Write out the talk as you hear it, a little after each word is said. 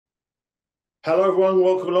Hello, everyone.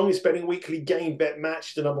 Welcome along. It's Betting Weekly Game Bet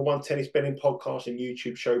Match, the number one tennis betting podcast and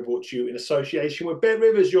YouTube show brought to you in association with Bet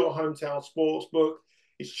Rivers, your hometown sports book.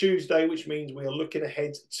 It's Tuesday, which means we are looking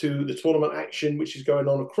ahead to the tournament action, which is going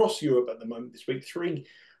on across Europe at the moment this week. 3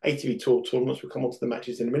 ATP Tour tournaments. We'll come on to the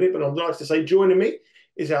matches in a minute, but I'm delighted to say joining me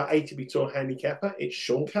is our ATP Tour handicapper. It's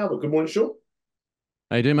Sean Calvert. Good morning, Sean.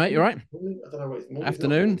 How you doing, mate? You all right? I don't know what it's morning.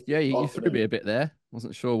 Afternoon. Yeah, you threw Afternoon. me a bit there.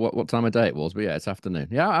 Wasn't sure what time of day it was, but yeah, it's afternoon.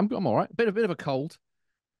 Yeah, I'm all right. Bit of a cold.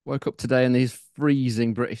 Woke up today in these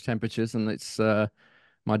freezing British temperatures, and it's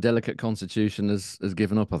my delicate constitution has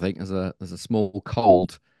given up. I think there's a small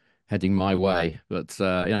cold heading my way, but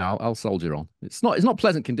I'll soldier on. It's not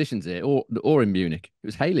pleasant conditions here or in Munich. It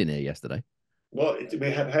was hailing here yesterday. Well, we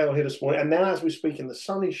had hail here this morning, and now as we're speaking, the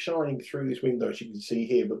sun is shining through this window, as you can see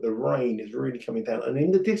here, but the rain is really coming down. And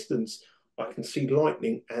in the distance, I can see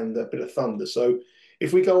lightning and a bit of thunder. So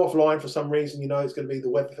if we go offline for some reason, it's going to be the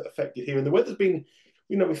weather affected here. And the weather's been,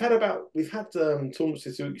 we've had tournaments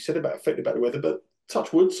this week. You said about affected by the weather, but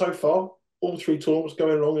touch wood so far, all three tournaments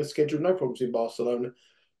going along as scheduled. No problems in Barcelona,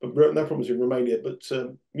 but no problems in Romania. But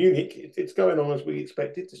Munich, it's going on as we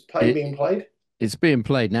expected. It's being played. It's being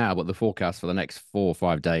played now, but the forecast for the next 4 or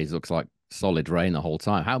 5 days looks like solid rain the whole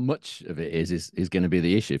time. How much of it is going to be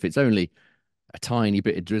the issue. If it's only a tiny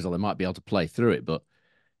bit of drizzle, they might be able to play through it, but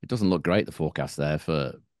it doesn't look great, the forecast there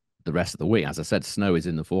for the rest of the week. As I said, snow is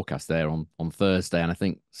in the forecast there on Thursday and I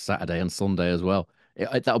think Saturday and Sunday as well.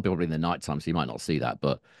 That'll be probably in the night time, so you might not see that.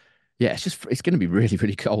 But yeah, it's going to be really,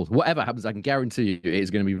 really cold. Whatever happens, I can guarantee you it is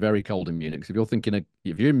going to be very cold in Munich. So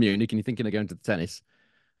if you're in Munich and you're thinking of going to the tennis,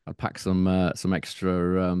 I'd pack some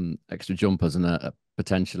extra jumpers and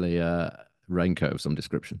potentially a raincoat of some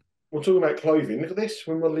description. We're talking about clothing. Look at this.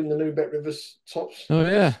 We're modelling the new Bet Rivers tops. Oh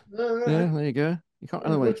yeah, yeah. There you go. You can't. I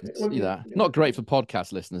don't know whether you can see that. Not great for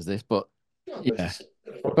podcast listeners, this, but yeah,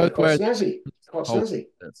 both quite snazzy. Quite snazzy.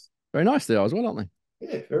 Very nice they are as well, aren't they?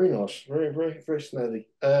 Yeah, very nice. Very, very, very snazzy.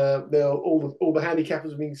 They're all the handicappers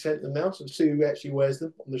have been sent them now, so we'll see who actually wears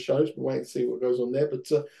them on the shows. We'll wait and see what goes on there. But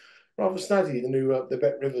rather snazzy, the new the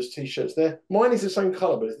Bet Rivers t-shirts there. Mine is the same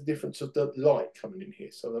colour, but it's the difference of the light coming in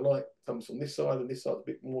here. So the light comes from this side, and this side's a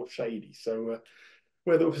bit more shady. So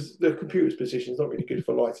where the computer's position is not really good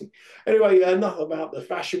for lighting. Anyway, enough about the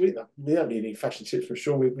fashion. We don't need any fashion tips for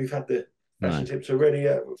sure. We've had the fashion tips already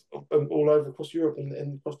all over across Europe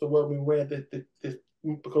and across the world. We wear the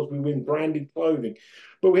because we win branded clothing.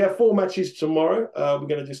 But we have 4 matches tomorrow. We're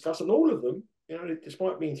going to discuss, and all of them,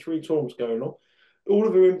 despite being 3 tournaments going on, all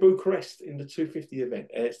of them in Bucharest in the 250 event.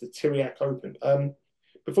 It's the Tiriac Open.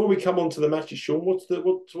 Before we come on to the matches, Sean, what's the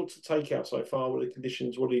takeout so far? What are the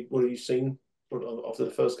conditions? What have you seen after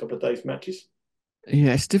the first couple of days' matches?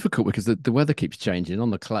 Yeah, it's difficult because the weather keeps changing on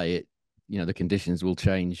the clay. The conditions will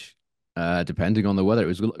change depending on the weather.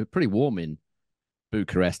 It was pretty warm in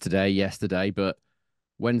Bucharest yesterday, but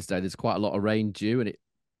Wednesday there's quite a lot of rain due,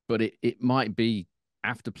 but it might be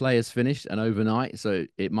after players finished and overnight, so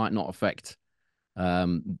it might not affect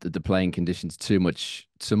the playing conditions too much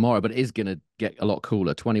tomorrow. But it is going to get a lot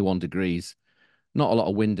cooler, 21 degrees, not a lot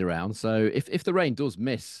of wind around. So if the rain does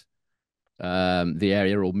miss the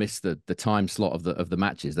area or miss the time slot of the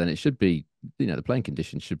matches, then it should be, the playing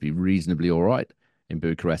conditions should be reasonably all right in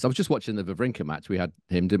Bucharest. I was just watching the Wawrinka match. We had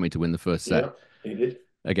him, didn't we, to win the first set? Yeah, he did.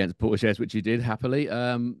 Against Bucharest, which he did happily.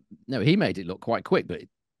 No, he made it look quite quick, but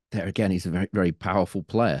there again, he's a very, very powerful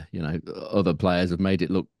player. Other players have made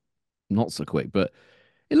it look not so quick, but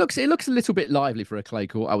it looks a little bit lively for a clay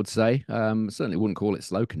court, I would say. Certainly wouldn't call it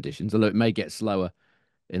slow conditions, although it may get slower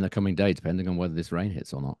in the coming day, depending on whether this rain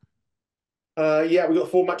hits or not. Yeah, we've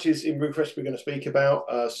got 4 matches in Bucharest we're going to speak about.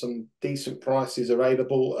 Some decent prices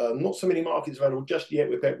available. Not so many markets available just yet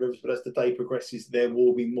with Bet Rivers, but as the day progresses, there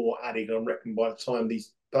will be more added. I reckon by the time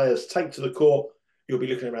these players take to the court, you'll be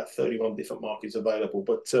looking at about 31 different markets available.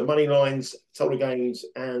 But money lines, total games,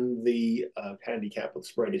 and the handicap of the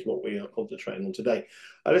spread is what we are concentrating on today.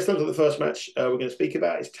 Let's look at the first match we're going to speak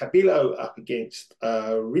about. It's Tabilo up against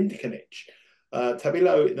Rinderknech.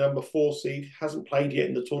 Tabilo, number 4 seed, hasn't played yet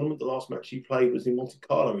in the tournament. The last match he played was in Monte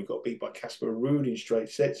Carlo. He got beat by Casper Ruud in straight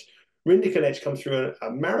sets. Rinderknech come through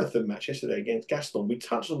a marathon match yesterday against Gaston. We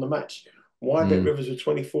touched on the match. Why Bet Rivers were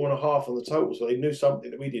 24.5 on the total, so they knew something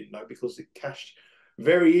that we didn't know because it cashed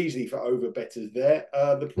very easily for over bettors there.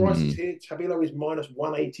 The prices here, Tabilo is minus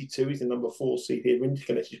 182. He's the number 4 seed here.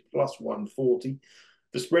 Rinderknech is plus 140.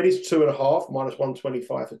 The spread is 2.5, minus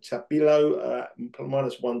 125 for Tabilo,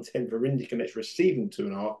 minus 110 for Rinderknech, receiving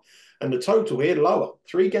 2.5. And the total here, lower,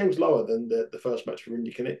 3 games lower than the first match for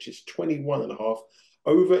Rinderknech. It's 21.5.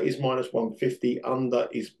 Over is minus 150. Under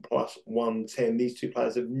is plus 110. These two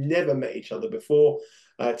players have never met each other before.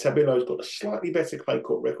 Tabilo's got a slightly better clay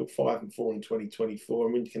court record, 5-4 in 2024,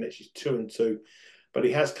 and Rinderknech is 2-2. But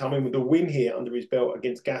he has come in with a win here under his belt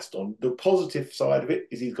against Gaston. The positive side of it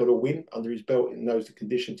is he's got a win under his belt and knows the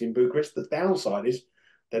conditions in Bucharest. The downside is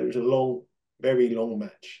that it was a long, very long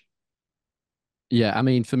match. Yeah, I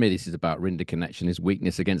mean, for me, this is about Rinderknech, his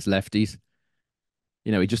weakness against lefties.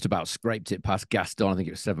 You know, he just about scraped it past Gaston. I think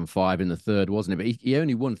it was 7-5 in the third, wasn't it? But he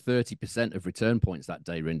only won 30% of return points that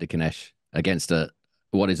day, Rinderknech, against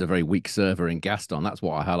what is a very weak server in Gaston. That's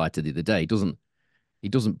what I highlighted the other day. He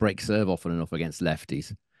doesn't break serve often enough against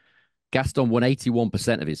lefties. Gaston won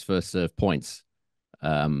 81% of his first serve points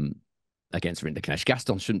against Rinderknech.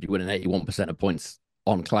 Gaston shouldn't be winning 81% of points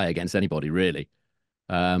on clay against anybody, really.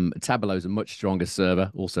 Tabilo's a much stronger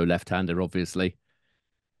server, also left-hander, obviously.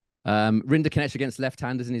 Rinderknech against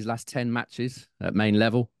left-handers in his last 10 matches at main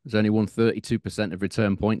level has only won 32% of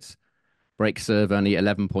return points. Break serve only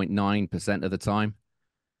 11.9% of the time.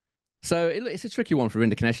 So it's a tricky one for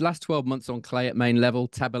Rinderknech. Last 12 months on clay at main level,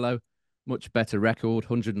 Tabilo, much better record,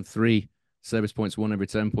 103 service points won and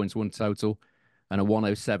return points won total, and a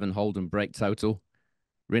 107 hold and break total.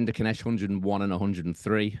 Rinderknech, 101 and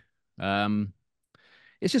 103.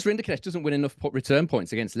 It's just Rinderknech doesn't win enough return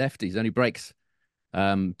points against lefties, only breaks.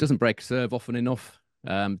 Doesn't break serve often enough.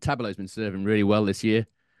 Tabilo's been serving really well this year.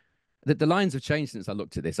 The lines have changed since I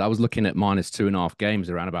looked at this. I was looking at minus 2.5 games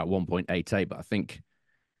around about 1.88, but I think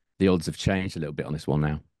the odds have changed a little bit on this one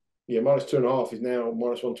now. Yeah, minus 2.5 is now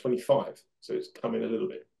minus 125, so it's coming a little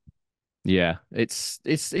bit. Yeah, it's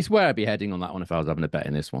where I'd be heading on that one if I was having a bet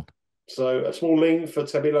in this one. So a small lean for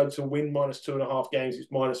Tabilo to win minus 2.5 games.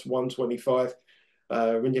 It's minus 125.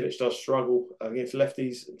 Rinderknech does struggle against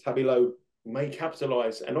lefties. Tabilo may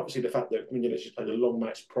capitalise, and obviously the fact that Rinderknech has played a long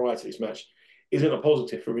match prior to this match isn't a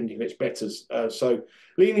positive for Rinderknech bettors. So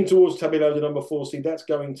leaning towards Tabilo, the number 4 seed, that's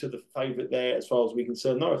going to the favourite there as far as we're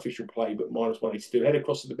concerned. No official play, but minus 182. Head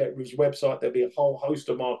across to the BetRivers website. There'll be a whole host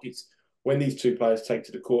of markets when these two players take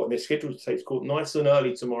to the court, and they're scheduled to take to court nice and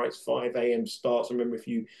early tomorrow. It's 5 a.m. starts. Remember, if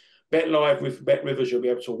you bet live with BetRivers, you'll be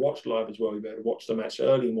able to watch live as well. You'll be able to watch the match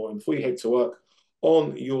early morning before you head to work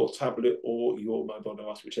on your tablet or your mobile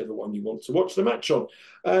device, whichever one you want to watch the match on.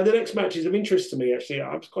 The next match is of interest to me, actually.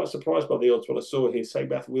 I was quite surprised by the odds, what I saw here.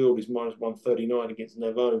 Seyboth Wield is minus 139 against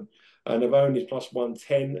Navone. Navone is plus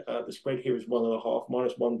 110. The spread here is 1.5,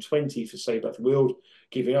 minus 120 for Seyboth Wield,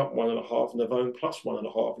 giving up 1.5. Navone plus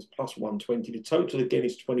 1.5 is plus 120. The total again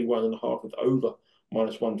is 21.5 with over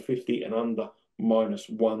minus 150 and under minus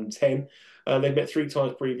 110. They've met 3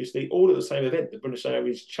 times previously, all at the same event, the Buenos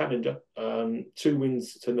Aires Challenger. 2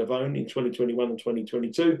 wins to Navone in 2021 and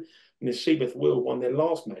 2022. And the Seyboth Wield won their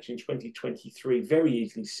last match in 2023 very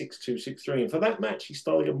easily, 6-2, 6-3. And for that match, he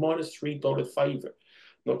started a minus $3 favourite.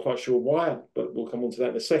 Not quite sure why, but we'll come on to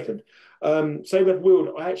that in a second. Seyboth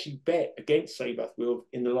Wield, I actually bet against Seyboth Wield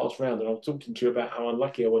in the last round, and I was talking to you about how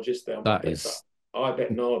unlucky I was yesterday. I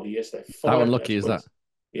bet Nardi yesterday. How unlucky is that?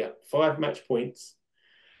 Yeah, 5 match points,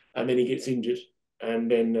 and then he gets injured, and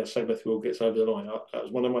then Seyboth Wield gets over the line.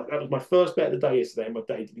 That was my first bet of the day yesterday, and my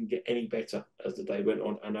day didn't get any better as the day went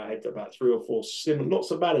on, and I had about 3 or 4 similar, not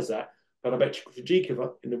so bad as that, but I bet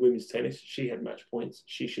Fujikova in the women's tennis, she had match points.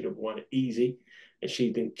 She should have won it easy, and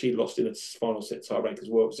she lost in a final set tiebreak as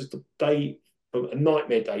well. It was just a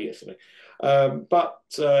nightmare day yesterday. But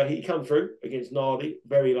he come through against Nardi,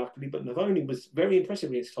 very luckily, but Navone was very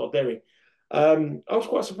impressive against Calderi. I was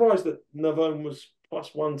quite surprised that Navone was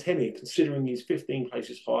plus 110 here, considering he's 15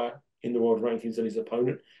 places higher in the world rankings than his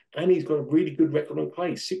opponent, and he's got a really good record on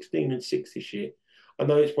clay, 16-6 this year. I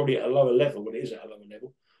know it's probably at a lower level, but it is at a lower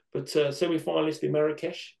level. But semi-finalist in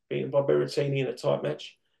Marrakesh, beaten by Berrettini in a tight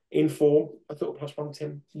match, in form. I thought plus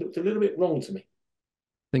 110 looked a little bit wrong to me.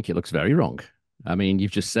 I think it looks very wrong. I mean,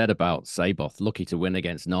 you've just said about Seyboth, lucky to win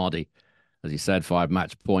against Nardi. As you said, 5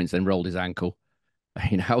 match points, then rolled his ankle. I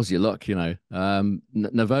mean, how's your luck, you know?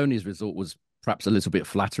 Navone's result was perhaps a little bit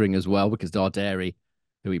flattering as well, because Barrere,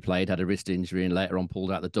 who he played, had a wrist injury and later on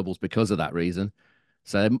pulled out the doubles because of that reason.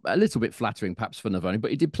 So a little bit flattering perhaps for Navone,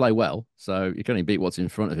 but he did play well. So you can only beat what's in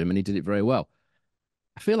front of him, and he did it very well.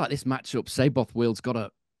 I feel like this matchup, Seyboth Wield's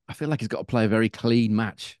I feel like he's got to play a very clean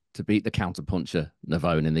match to beat the counterpuncher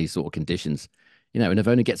Navone in these sort of conditions. You know,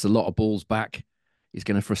 Navone gets a lot of balls back. He's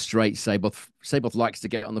going to frustrate Seyboth. Seyboth likes to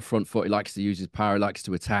get on the front foot. He likes to use his power. He likes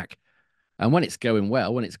to attack. And when it's going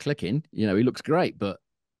well, when it's clicking, you know, he looks great, but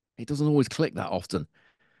it doesn't always click that often.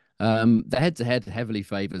 The head-to-head heavily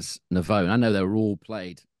favours Navone. I know they were all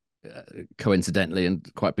played coincidentally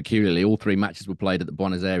and quite peculiarly. All 3 matches were played at the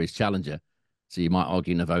Buenos Aires Challenger. So you might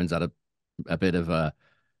argue Navone's had a bit of a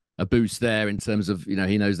boost there in terms of, you know,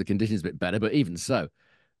 he knows the conditions a bit better. But even so,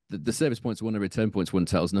 the service points won and return points won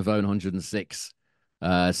tells. Navone 106,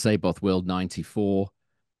 Seyboth Wild 94.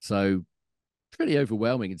 So pretty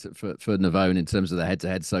overwhelming for Navone in terms of the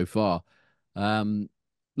head-to-head so far.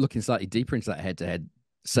 Looking slightly deeper into that head-to-head,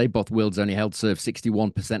 Seyboth Wild's only held serve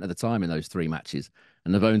 61% of the time in those 3 matches,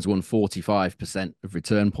 and Navone's won 45% of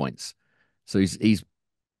return points. So he's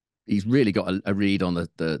really got a read on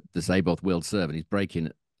the Seyboth Wild serve, and he's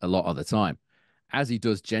breaking a lot of the time, as he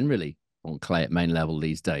does generally on clay at main level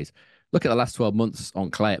these days. Look at the last 12 months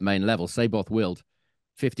on clay at main level. Seyboth Wild,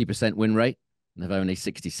 50% win rate. Navone,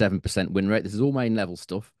 67% win rate. This is all main level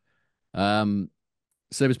stuff.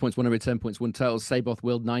 Service points won and return points won totals. Seyboth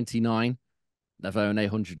Wild, 99. Navone,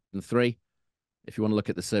 103. If you want to look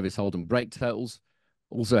at the service hold and break totals,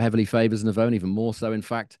 also heavily favours Navone, even more so, in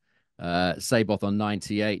fact. Seyboth on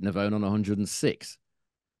 98, Navone on 106.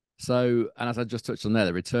 So, and as I just touched on there,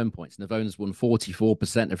 the return points. Navone's won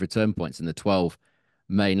 44% of return points in the 12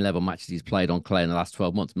 main level matches he's played on clay in the last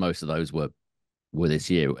 12 months. Most of those were this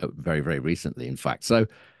year, very, very recently, in fact. So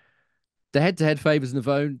the head-to-head favours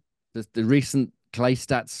Navone. The recent clay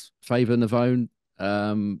stats favour Navone.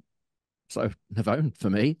 So Navone, for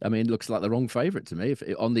me, I mean, looks like the wrong favourite to me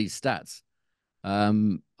on these stats.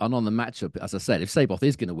 And on the matchup, as I said, if Seyboth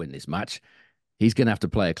is going to win this match, he's going to have to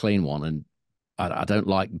play a clean one. And I don't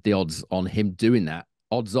like the odds on him doing that.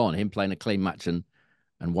 Odds on him playing a clean match and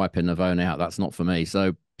wiping Navone out. That's not for me.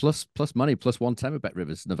 So plus money, plus 110 with Bet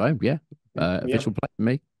Rivers. Navone, yeah. Official play for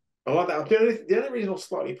me. I like that. The only reason I was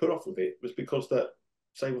slightly put off with it was because that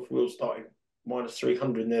Seyboth Wild started minus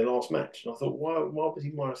 300 in their last match. And I thought, why was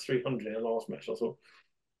he minus 300 in their last match? I thought,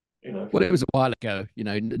 Well, it was a while ago.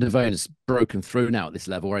 Navone's broken through now at this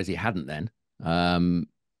level, whereas he hadn't then. And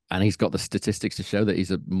he's got the statistics to show that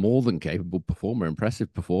he's a more than capable performer,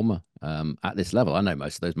 impressive performer at this level. I know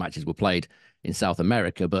most of those matches were played in South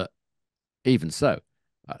America, but even so,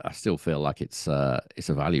 I still feel like it's a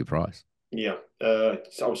value price. Yeah, I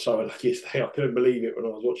was so lucky yesterday. I couldn't believe it when I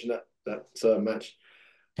was watching that match.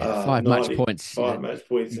 Yeah, 5 match points. 5 match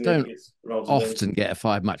points. You don't often get a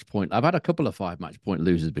 5 match point. I've had a couple of 5 match point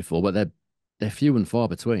losers before, but they're few and far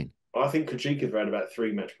between. I think Kokkinakis ran about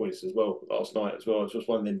 3 match points as well last night as well. It was just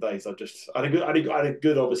one of them days. I had a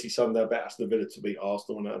good obviously Sunday. I bet Aston Villa to beat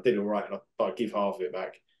Arsenal, and I did all right. And I give half of it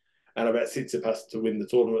back. And I bet Tsitsipas to win the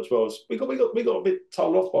tournament as well. We got a bit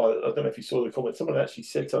told off by. I don't know if you saw the comment. Someone actually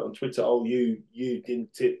said on Twitter, "Oh, you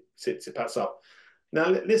didn't tip Tsitsipas up." Now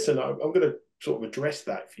listen, I'm going to sort of address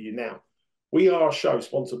that for you now. We are a show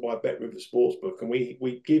sponsored by Bet Rivers Sportsbook, and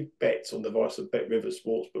we give bets on the advice of Bet Rivers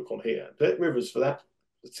Sportsbook on here. Bet Rivers for that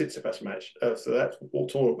Tsitsipas match, so that all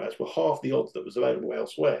tournament match were half the odds that was available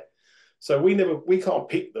elsewhere. So we can't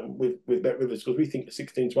pick them with Bet Rivers because we think the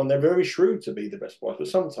 16-1, they're very shrewd to be the best price. But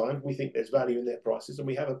sometimes we think there's value in their prices and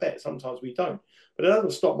we have a bet. Sometimes we don't. But it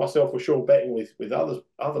doesn't stop myself for sure betting with other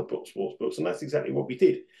sports books, and that's exactly what we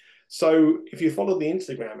did. So if you followed the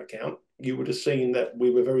Instagram account, you would have seen that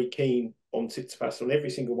we were very keen on Tsitsipas on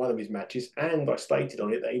every single one of his matches, and I stated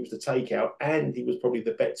on it that he was the takeout and he was probably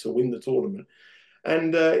the bet to win the tournament.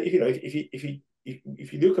 And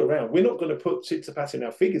if you look around, we're not going to put Tsitsipas in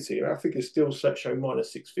our figures here. Our figures still show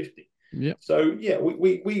minus 650. Yeah. So yeah,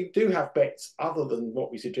 we do have bets other than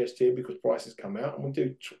what we suggest here because prices come out, and we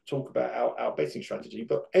do talk about our betting strategy.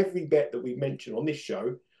 But every bet that we mention on this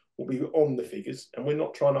show will be on the figures, and we're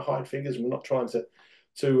not trying to hide figures, and we're not trying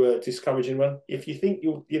to discourage anyone. If you think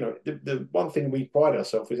the one thing we pride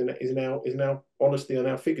ourselves is in our honesty on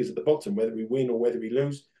our figures at the bottom, whether we win or whether we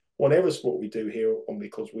lose, whatever sport we do here on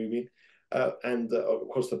Because We Win. And of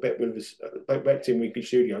course, the Bet Team Weekly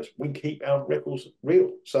Studios, we keep our records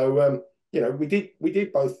real. So we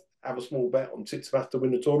did both have a small bet on Tsitsipas to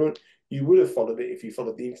win the tournament. You would have followed it if you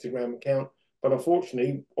followed the Instagram account, but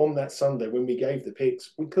unfortunately, on that Sunday when we gave the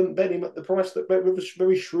picks, we couldn't bet him at the price that Bet Rivers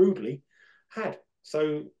very shrewdly had.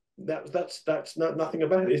 So that's nothing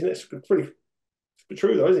about it, isn't it? It's pretty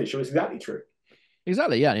true, though, isn't it? Sure, it's exactly true.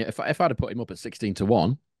 Exactly, yeah. If I'd have put him up at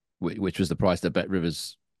 16-1, which was the price that Bet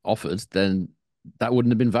Rivers offered, then that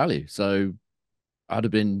wouldn't have been value. So I'd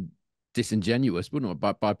have been disingenuous, wouldn't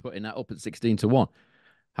I, by putting that up at 16-1,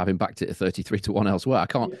 having backed it at 33-1 elsewhere.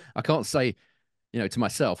 I can't say, to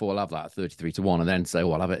myself, I'll have that at 33-1 and then say,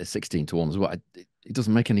 I'll have it at 16-1 as well. It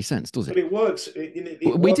doesn't make any sense, does it? But it works.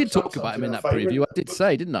 We did talk about him in that preview. I did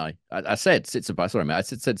say, didn't I? I said Tsitsipas. Sorry, mate. I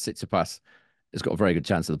said Tsitsipas has got a very good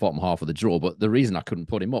chance at the bottom half of the draw. But the reason I couldn't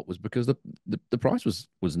put him up was because the price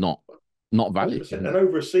was not value. And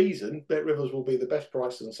over a season, Bet Rivers will be the best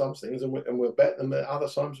prices on some things, and we'll bet them. At other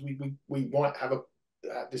times, we might have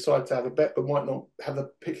decide to have a bet, but might not have a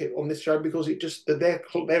pick it on this show because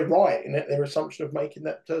they're right in their assumption of making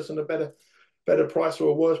that person a better better price or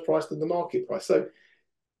a worse price than the market price. So,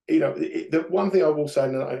 the one thing I will say,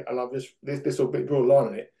 and I've just this will draw a line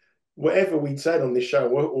on it. Whatever we said on this show,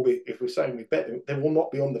 or if we're saying we bet them, they will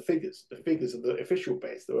not be on the figures. The figures of the official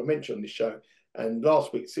bets that were mentioned on this show. And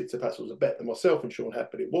last week, Tsitsipas was a bet that myself and Sean had,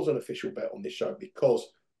 but it was an official bet on this show because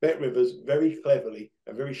Bet Rivers very cleverly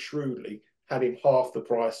and very shrewdly had him half the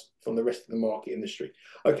price from the rest of the market industry.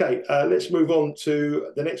 Okay, let's move on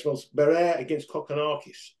to the next one's Barrere against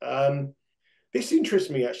Kokkinakis. This interests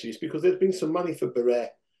me actually, it's because there's been some money for Barrere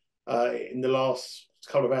in the last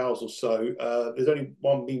couple of hours or so. There's only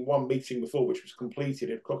been one meeting before, which was completed,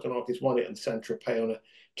 and Kokkinakis won it in Saint-Tropez on a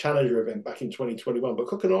challenger event back in 2021. But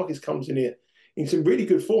Kokkinakis comes in here in some really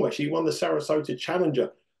good form, actually. He won the Sarasota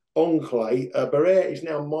Challenger on clay. Barrere is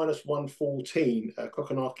now minus 114.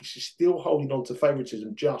 Kokkinakis is still holding on to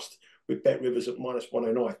favouritism just with Bet Rivers at minus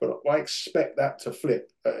 109. But I expect that to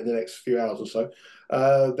flip in the next few hours or so.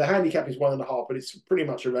 The handicap is 1.5, but it's pretty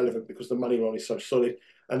much irrelevant because the money line is so solid.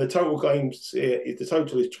 And the total games, the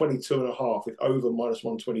total is 22.5 with over minus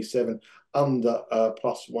 127, under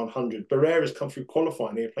plus 100. Barrere has come through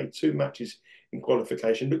qualifying here, played 2 matches in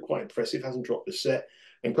qualification, looked quite impressive, hasn't dropped a set.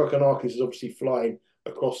 And Kokkinakis is obviously flying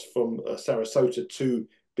across from Sarasota to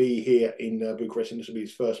be here in Bucharest, and this will be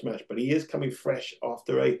his first match. But he is coming fresh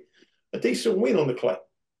after a decent win on the clay.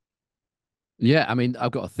 Yeah, I mean,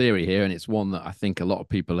 I've got a theory here, and it's one that I think a lot of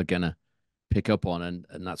people are going to pick up on,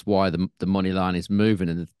 and that's why the money line is moving.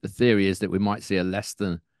 And the theory is that we might see a less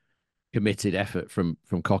than committed effort from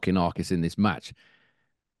Kokkinakis in this match.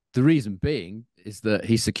 The reason being is that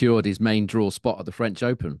he secured his main draw spot at the French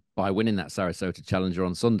Open by winning that Sarasota Challenger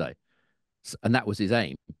on Sunday, and that was his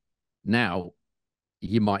aim. Now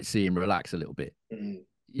you might see him relax a little bit.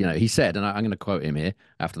 He said, and I'm going to quote him here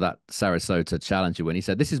after that Sarasota Challenger win. He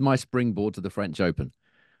said, "This is my springboard to the French Open.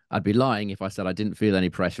 I'd be lying if I said I didn't feel any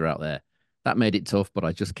pressure out there. That made it tough, but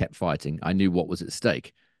I just kept fighting. I knew what was at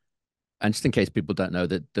stake." And just in case people don't know,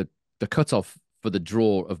 that the cutoff for the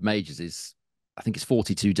draw of majors is, I think it's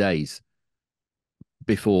 42 days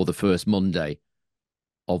before the first Monday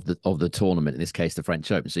of the tournament, in this case, the French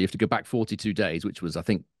Open. So you have to go back 42 days, which was, I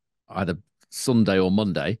think, either Sunday or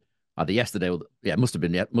Monday, either yesterday or, it must have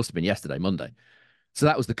been yesterday, Monday. So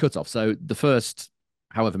that was the cutoff. So the first,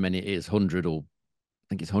 however many it is, 100, or I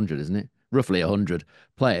think it's 100, isn't it? Roughly 100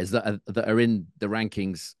 players that are in the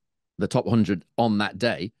rankings, the top 100 on that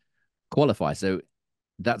day, qualify. So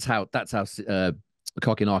that's how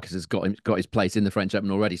Kokkinakis has got his place in the French Open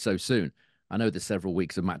already so soon. I know there's several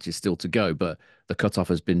weeks of matches still to go, but the cutoff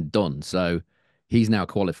has been done, so he's now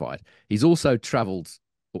qualified. He's also travelled,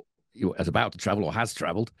 is about to travel, or has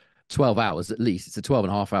travelled 12 hours at least. It's a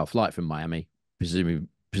 12.5-hour flight from Miami,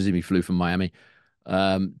 presumably flew from Miami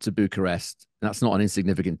to Bucharest. That's not an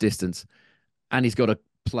insignificant distance. And he's got to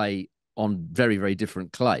play on very, very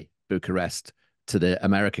different clay, Bucharest, to the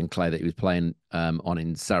American clay that he was playing on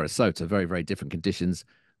in Sarasota. Very, very different conditions,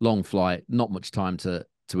 long flight, not much time to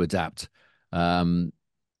adapt. And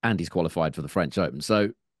he's qualified for the French Open.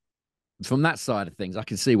 So from that side of things, I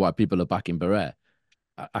can see why people are backing Barrere.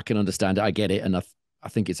 I can understand it. I get it. And I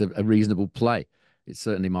think it's a reasonable play. It's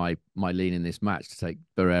certainly my lean in this match to take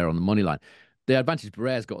Barrere on the money line. The advantage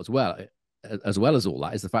Barrere's got as well as all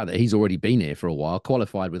that, is the fact that he's already been here for a while,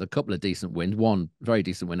 qualified with a couple of decent wins, one very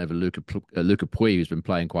decent win over Luca Pouille, who's been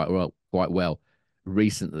playing quite well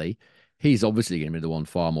recently. He's obviously going to be the one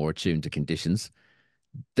far more attuned to conditions.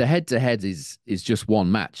 The head-to-head is just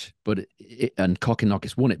one match, and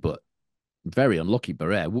Kokkinakis won it, but very unlucky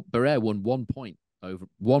Barrere. Barrere won 1 point over,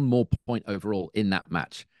 one more point overall in that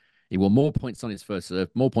match. He won more points on his first serve,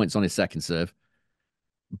 more points on his second serve.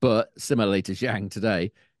 But similarly to Zhang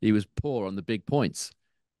today, he was poor on the big points.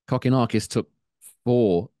 Kokkinakis took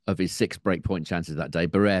 4 of his 6 breakpoint chances that day.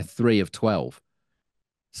 Barrere 3 of 12.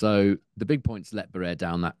 So the big points let Barrere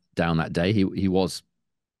down that day. He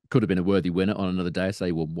could have been a worthy winner on another day. So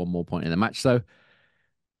he won 1 more point in the match. So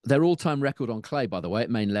their all-time record on clay, by the way, at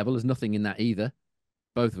main level, there's nothing in that either.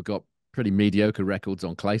 Both have got pretty mediocre records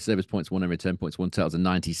on clay. Service points won and return points won totals of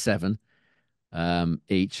 97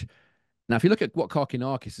 each. Now, if you look at what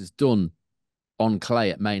Kokkinakis has done on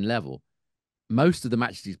clay at main level, most of the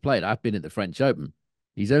matches he's played have been at the French Open.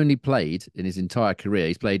 He's only played in his entire career,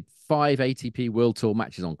 he's played 5 ATP World Tour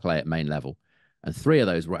matches on clay at main level, and 3 of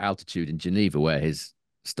those were at altitude in Geneva, where his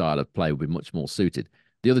style of play would be much more suited.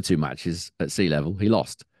 The other 2 matches at sea level, he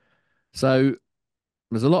lost. So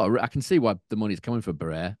there's a lot of, I can see why the money's coming for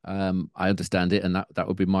Barrere. I understand it, and that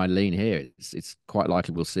would be my lean here. It's quite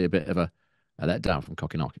likely we'll see a bit of a letdown from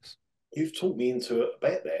Kokkinakis. You've talked me into a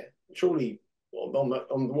bet there. Surely,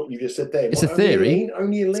 on what you just said there. It's a theory.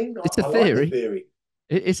 Only a lean? It's a I theory. like the theory.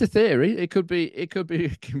 It's a theory. It could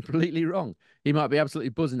be completely wrong. He might be absolutely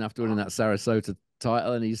buzzing after winning that Sarasota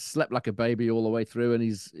title, and he's slept like a baby all the way through, and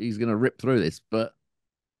he's going to rip through this. But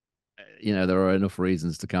there are enough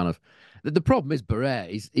reasons to kind of. The problem is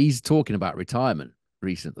Barrere. He's talking about retirement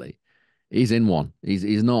recently. He's in one. He's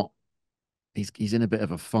not. He's in a bit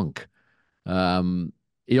of a funk.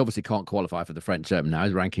 He obviously can't qualify for the French Open now.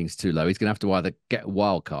 His ranking's too low. He's going to have to either get a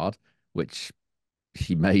wild card, which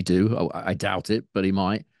he may do. I doubt it, but he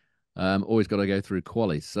might. Or he's got to go through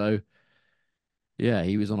qualies. So yeah,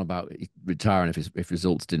 he was on about retiring if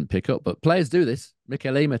results didn't pick up. But players do this.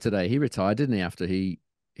 Mikel Lima today, he retired, didn't he? After he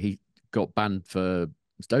got banned for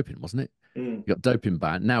doping, wasn't it? Mm. He got doping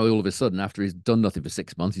banned. Now all of a sudden, after he's done nothing for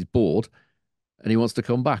 6 months, he's bored and he wants to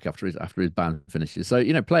come back after his ban finishes. So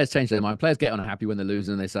players change their mind. Players get unhappy when they're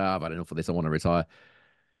losing. And they say, "I've had enough of this. I want to retire."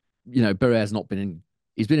 Barrere's not been in.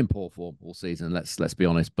 He's been in poor form all season. Let's be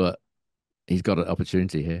honest, but he's got an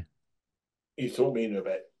opportunity here. You talk me into a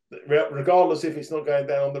bet. Regardless if it's not going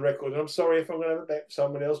down on the record, and I'm sorry if I'm going to have a bet for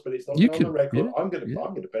someone else, but it's not on the record. Yeah, I'm going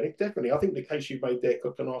to bet it, definitely. I think the case you've made there,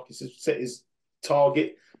 Kokkinakis has set his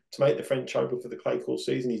target to make the French Open for the clay court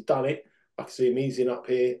season. He's done it. I can see him easing up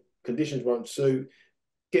here. Conditions won't suit.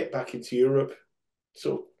 Get back into Europe.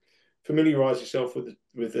 Sort of familiarise yourself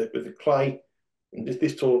with the clay. And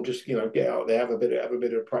this tour, just get out there, have a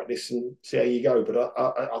bit of practice, and see how you go. But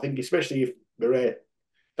I think especially if Barrere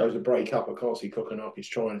goes to break up, I can't see Kokkinakis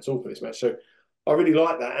trying at all for this match. So I really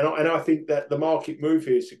like that, and I think that the market move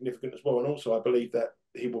here is significant as well. And also, I believe that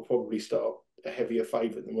he will probably start a heavier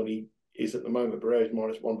favourite than what he is at the moment. Barrere is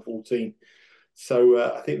minus 114, so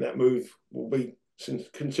I think that move will be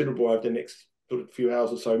considerable over the next sort of few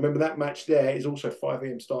hours or so. Remember that match there is also 5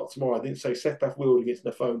 a.m. start tomorrow. I didn't say Seyboth Wild against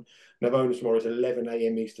Navone. Navone tomorrow is 11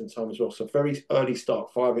 a.m. Eastern time as well. So very early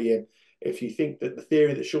start, 5 a.m. If you think that the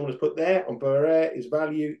theory that Sean has put there on Barrere is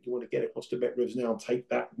value, you want to get across to BetRivers now and take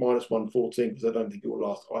that minus 114 because I don't think it will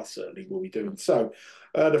last. I certainly will be doing so.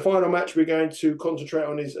 The final match we're going to concentrate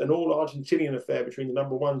on is an all-Argentinian affair between the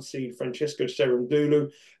number 1 seed Francesco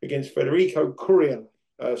Cerundolo against Federico Coria.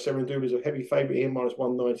 Cerundolo is a heavy favourite here, minus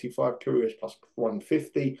 195. Coria is plus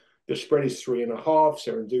 150. The spread is 3.5.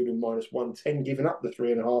 Cerundolo minus 110, giving up the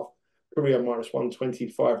 3.5. Coria minus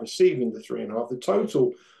 125, receiving the 3.5. The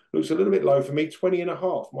total looks a little bit low for me,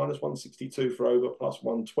 20.5, minus 162 for over, plus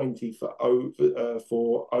 120 for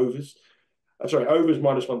overs. Overs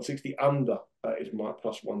minus 160, under is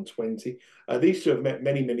plus 120. These two have met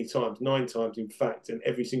many, many times, 9 times in fact, and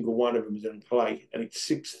every single one of them is in play, and it's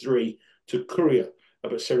 6-3 to Coria.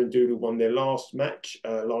 But Cerundolo won their last match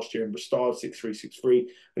last year in Bristol, 6-3, 6-3. And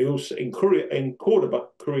he also, in Cordoba,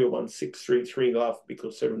 Coria won 6-3, 3-love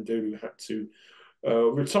because Cerundolo had to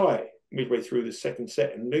retire midway through the second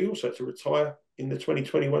set. And they also had to retire in the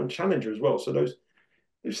 2021 Challenger as well. So those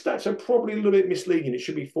stats are probably a little bit misleading. It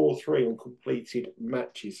should be 4-3 on completed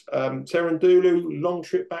matches. Cerundolo, long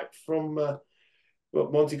trip back from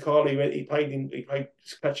Monte Carlo. He played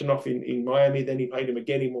catching off in Miami. Then he played him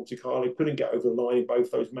again in Monte Carlo. Couldn't get over the line in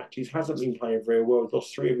both those matches. Hasn't been playing very well. He's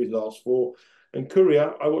lost 3 of his last 4. And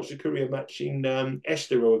Coria, I watched the Coria match in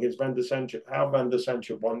Estoril against Van der Sancho. How Van der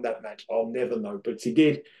Sancho won that match, I'll never know. But he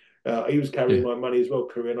did. He was carrying my money as well,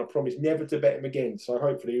 Coria, and I promise never to bet him again. So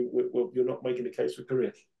hopefully you're not making a case for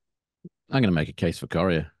Coria. I'm going to make a case for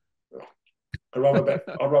Coria. I'd rather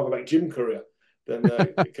bet Jim Coria than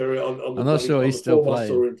Coria on the. I'm not sure he's still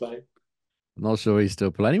playing. I'm not sure he's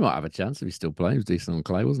still playing. He might have a chance if he's still playing. He was decent on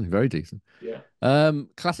clay, wasn't he? Very decent. Yeah.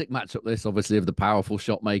 Classic matchup. This obviously of the powerful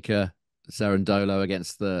shot maker Cerundolo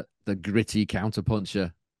against the gritty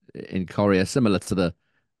counterpuncher in Coria, similar to the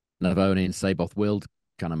Navone and Seyboth Wild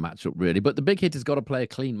kind of matchup, really. But the big hit has got to play a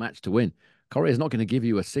clean match to win. Coria is not going to give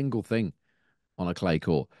you a single thing on a clay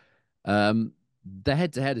court. The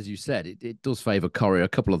head-to-head, as you said, it does favour Coria. A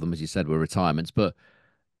couple of them, as you said, were retirements. But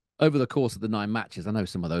over the course of the 9 matches, I know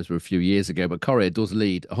some of those were a few years ago, but Coria does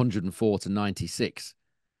lead 104-96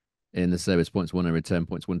 in the service points won and return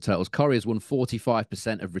points won totals. Coria's won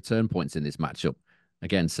 45% of return points in this matchup.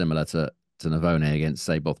 Again, similar to Navone against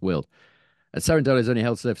Seyboth Wild. Cerundolo's only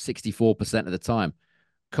held serve 64% of the time.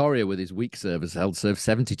 Coria, with his weak serve, has held serve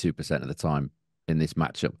 72% of the time in this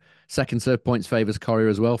matchup. Second serve points favours Coria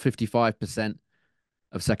as well. 55%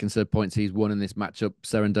 of second serve points he's won in this matchup.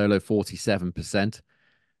 Cerundolo, 47%.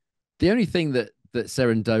 The only thing that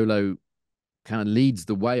Cerundolo kind of leads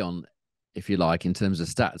the way on, if you like, in terms of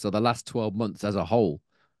stats, are the last 12 months as a whole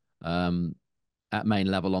at main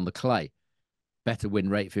level on the clay. Better win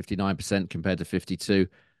rate, 59% compared to 52%.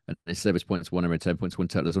 And his service points won and return points won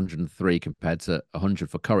total is 103 compared to 100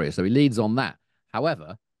 for Coria. So he leads on that.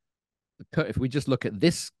 However, if we just look at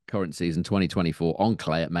this current season, 2024, on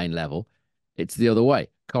clay at main level, it's the other way.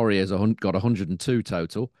 Corrier's got 102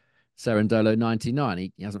 total. Cerundolo 99.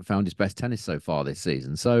 He hasn't found his best tennis so far this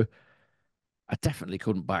season. So I definitely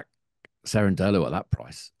couldn't back Cerundolo at that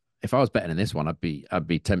price. If I was betting in this one, I'd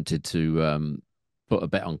be tempted to put a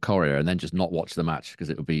bet on Corrier and then just not watch the match because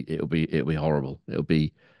it'll be horrible. It'll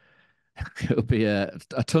be a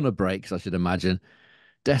ton of breaks, I should imagine.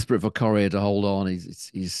 Desperate for Corrier to hold on.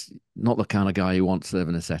 He's not the kind of guy who wants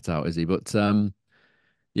serving a set out, is he? But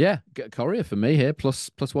yeah, get Corrier for me here, plus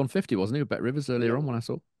 150, wasn't he? Bet Rivers earlier on when I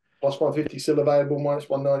saw. Plus 150 still available, minus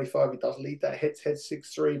 195. He does lead that head-to-head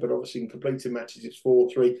 6-3, but obviously in completed matches it's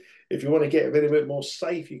 4-3. If you want to get a bit more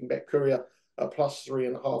safe, you can bet Courier plus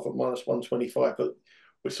 3.5 at minus 125. But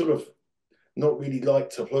we're sort of not really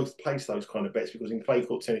like to place those kind of bets because in clay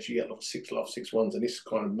court tennis you get a lot of 6-1s, and this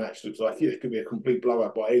kind of match looks like it could be a complete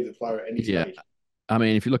blowout by either player at any stage. I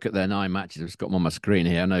mean, if you look at their 9 matches, I've just got them on my screen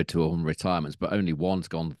here. I know 2 of them retirements, but only one's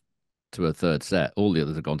gone to a third set. All the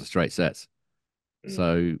others have gone to straight sets.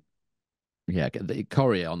 So yeah, the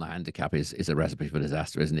Corrier on the handicap is a recipe for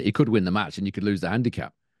disaster, isn't it? He could win the match and you could lose the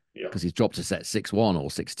handicap because he's dropped a set 6-1 or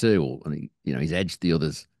 6-2, and he's edged the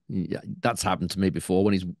others. Yeah, that's happened to me before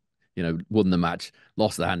when he's won the match,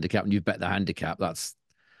 lost the handicap, and you've bet the handicap. That's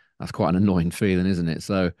quite an annoying feeling, isn't it?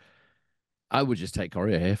 So I would just take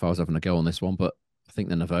Corrier here if I was having a go on this one, but I think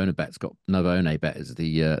the Navone bet is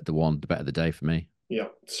the bet of the day for me. Yeah,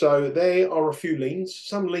 so there are a few leans.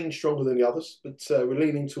 Some lean stronger than the others, but we're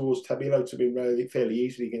leaning towards Tabilo to win fairly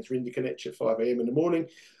easily against Rinderknech at 5 a.m. in the morning.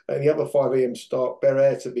 And the other 5 a.m. start,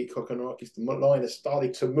 Barrere to beat Kokkinakis. The line is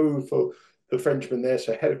starting to move for the Frenchman there,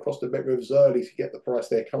 so head across the Bet Rivers early to get the price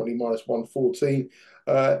there, currently minus 114.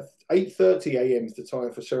 8:30 a.m. is the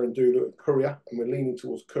time for Cerundolo and Courier, and we're leaning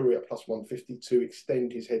towards Courier plus 150 to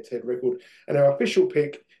extend his head-to-head record. And our official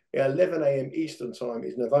pick at 11 a.m. Eastern time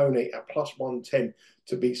is Navone at plus 110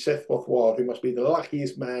 to beat Seyboth, who must be the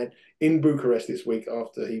luckiest man in Bucharest this week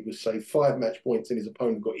after he was saved 5 match points and his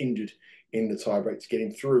opponent got injured in the tiebreak to get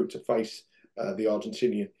him through to face the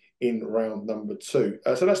Argentinian in round number 2.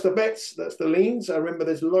 So that's the bets, that's the leans. Remember,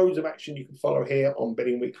 there's loads of action you can follow here on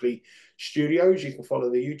Betting Weekly Studios. You can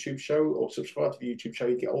follow the YouTube show or subscribe to the YouTube show.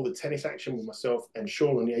 You get all the tennis action with myself and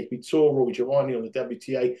Sean on the ATP Tour, Robbie Giovanni on the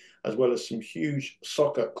WTA, as well as some huge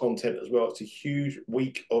soccer content as well. It's a huge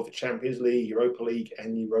week of Champions League, Europa League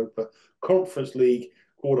and Europa Conference League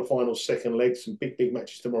quarterfinals, second leg. Some big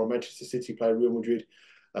matches tomorrow. Manchester City play Real Madrid.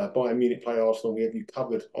 Bayern Munich play Arsenal. We have you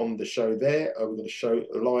covered on the show there. We've got a show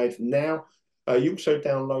live now. You also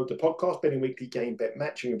download the podcast, Betting Weekly Game Bet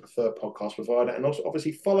Matching, your preferred podcast provider. And also,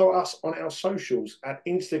 obviously, follow us on our socials at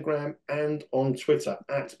Instagram and on Twitter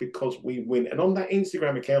at becausewewin. And on that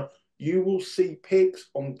Instagram account, you will see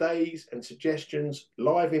picks on days and suggestions,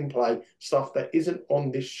 live in play, stuff that isn't on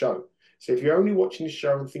this show. So if you're only watching this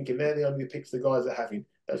show and thinking they're the only picks the guys are having,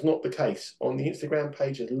 that's not the case. On the Instagram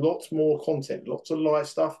page, there's lots more content, lots of live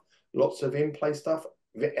stuff, lots of in-play stuff,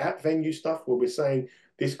 at venue stuff where we're saying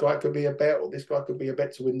this guy could be a bet or this guy could be a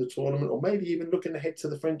bet to win the tournament, or maybe even looking ahead to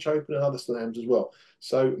the French Open and other slams as well.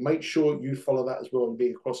 So make sure you follow that as well and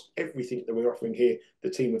be across everything that we're offering here,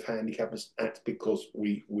 the team of handicappers at Because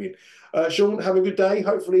We Win. Sean, have a good day.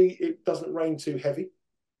 Hopefully it doesn't rain too heavy.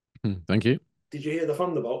 Thank you. Did you hear the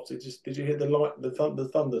thunderbolts? Did you hear the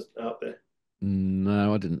thunder out there?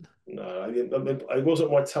 No, I didn't. No, I didn't. It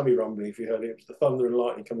wasn't my tummy rumbling, if you heard it. It was the thunder and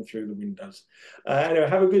lightning coming through the windows. Anyway,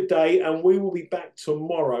 have a good day, and we will be back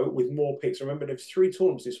tomorrow with more picks. Remember, there's 3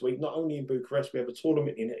 tournaments this week, not only in Bucharest. We have a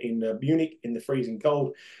tournament in Munich in the freezing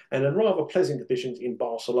cold, and in rather pleasant conditions in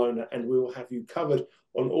Barcelona, and we will have you covered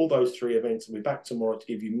on all those 3 events. And we'll be back tomorrow to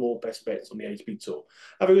give you more best bets on the ATP Tour.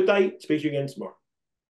 Have a good day. Speak to you again tomorrow.